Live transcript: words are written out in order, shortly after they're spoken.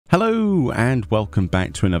Hello and welcome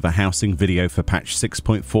back to another housing video for patch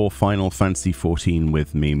 6.4 Final Fantasy XIV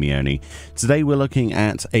with me, Meoni. Today we're looking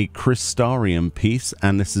at a Crystarium piece,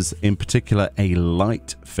 and this is in particular a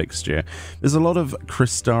light fixture. There's a lot of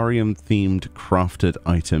Crystarium themed crafted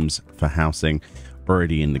items for housing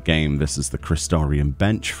already in the game. This is the Crystarium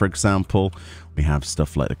bench, for example. We have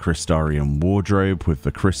stuff like the Crystarium wardrobe with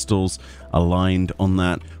the crystals aligned on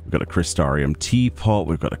that. We've got a Crystarium teapot.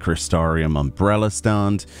 We've got a Crystarium umbrella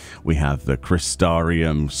stand. We have the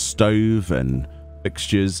Crystarium stove and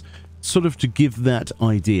fixtures. Sort of to give that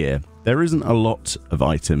idea, there isn't a lot of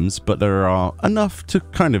items, but there are enough to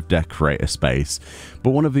kind of decorate a space.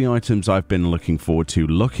 But one of the items I've been looking forward to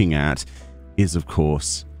looking at is, of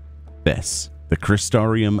course, this. The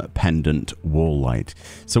Crystarium Pendant wall light.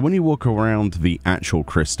 So when you walk around the actual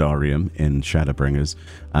Crystarium in Shadowbringers,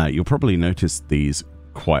 you'll probably notice these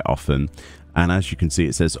quite often. And as you can see,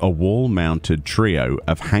 it says a wall-mounted trio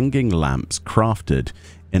of hanging lamps crafted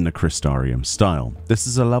in the Crystarium style. This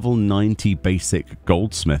is a level 90 basic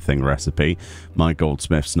goldsmithing recipe. My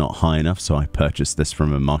goldsmith's not high enough, so I purchased this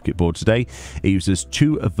from a market board today. It uses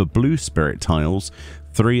 2 of the blue spirit tiles,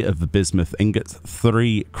 3 of the bismuth ingots,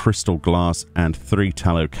 3 crystal glass, and 3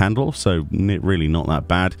 tallow candle, so really not that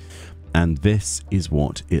bad. And this is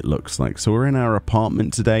what it looks like. So we're in our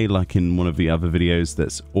apartment today, like in one of the other videos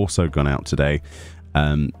that's also gone out today,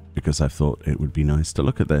 because I thought it would be nice to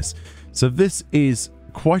look at this. So this is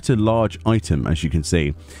quite a large item, as you can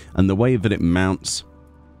see, and the way that it mounts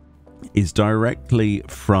is directly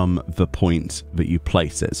from the point that you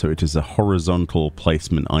place it. So it is a horizontal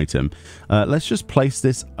placement item. Let's just place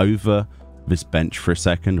this over this bench for a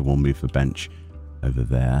second. We'll move the bench over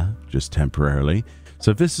there just temporarily.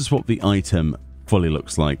 So this is what the item fully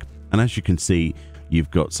looks like. And as you can see,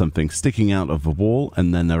 you've got something sticking out of the wall,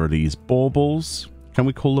 and then there are these baubles. Can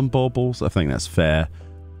we call them baubles? I think that's fair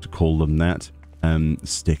to call them that.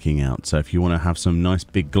 Sticking out. So if you want to have some nice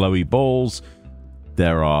big glowy balls,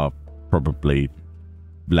 there are probably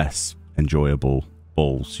less enjoyable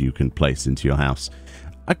balls you can place into your house.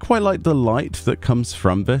 I quite like the light that comes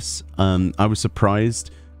from this. I was surprised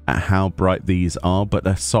at how bright these are, but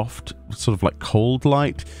they're soft, sort of like cold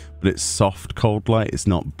light, but it's soft cold light. It's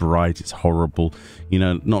not bright, it's horrible, you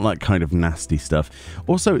know, not that kind of nasty stuff.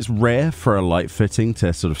 Also, it's rare for a light fitting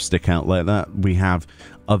to sort of stick out like that. We have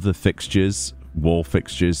other fixtures, wall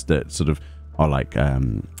fixtures, that sort of are like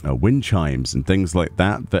wind chimes and things like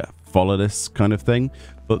that follow this kind of thing,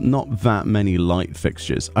 but not that many light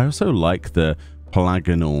fixtures. I also like the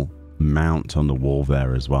polygonal mount on the wall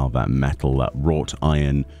there as well, that metal, that wrought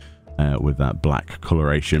iron with that black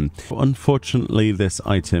coloration. Unfortunately, this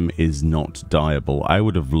item is not dyeable. I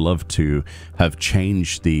would have loved to have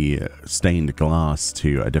changed the stained glass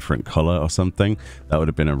to a different color or something. That would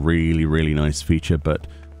have been a really, really nice feature, but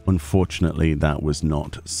unfortunately that was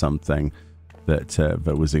not something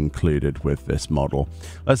that was included with this model.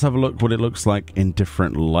 Let's have a look what it looks like in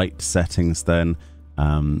different light settings then.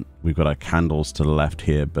 We've got our candles to the left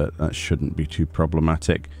here, but that shouldn't be too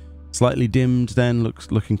problematic. Slightly dimmed then,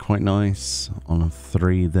 looking quite nice on a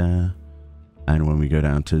 3 there. And when we go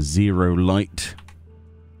down to 0 light,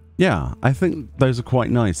 yeah, I think those are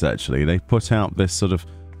quite nice actually. They put out this sort of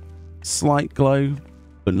slight glow,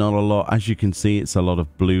 but not a lot. As you can see, it's a lot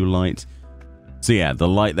of blue light. So yeah, the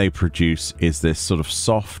light they produce is this sort of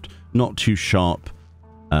soft, not too sharp,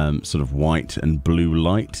 sort of white and blue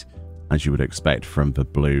light, as you would expect from the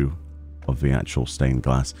blue of the actual stained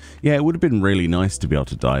glass. Yeah, it would have been really nice to be able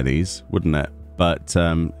to dye these, wouldn't it? But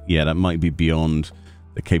yeah, that might be beyond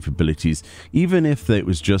the capabilities. Even if it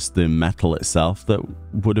was just the metal itself that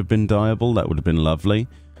would have been dyeable, that would have been lovely.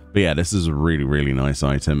 But yeah, this is a really, really nice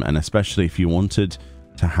item, and especially if you wanted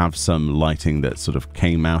to have some lighting that sort of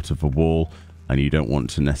came out of a wall, and you don't want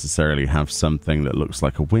to necessarily have something that looks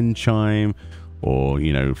like a wind chime or,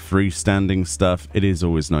 you know, freestanding stuff. It is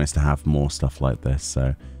always nice to have more stuff like this.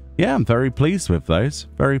 So yeah, I'm very pleased with those.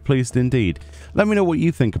 Very pleased indeed. Let me know what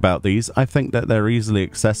you think about these. I think that they're easily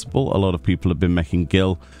accessible. A lot of people have been making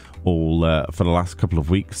gil all for the last couple of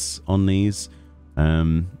weeks on these.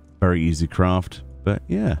 Very easy craft, but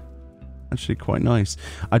yeah, actually quite nice.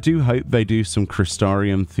 I do hope they do some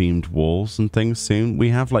Crystarium themed walls and things soon. We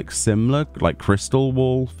have like similar, like crystal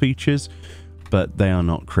wall features, but they are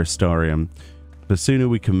not Crystarium. The sooner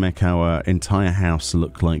we can make our entire house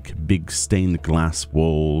look like big stained glass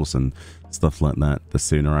walls and stuff like that, the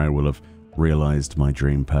sooner I will have realized my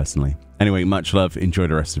dream personally. Anyway, much love, enjoy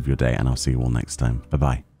the rest of your day, and I'll see you all next time. Bye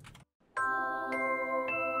bye.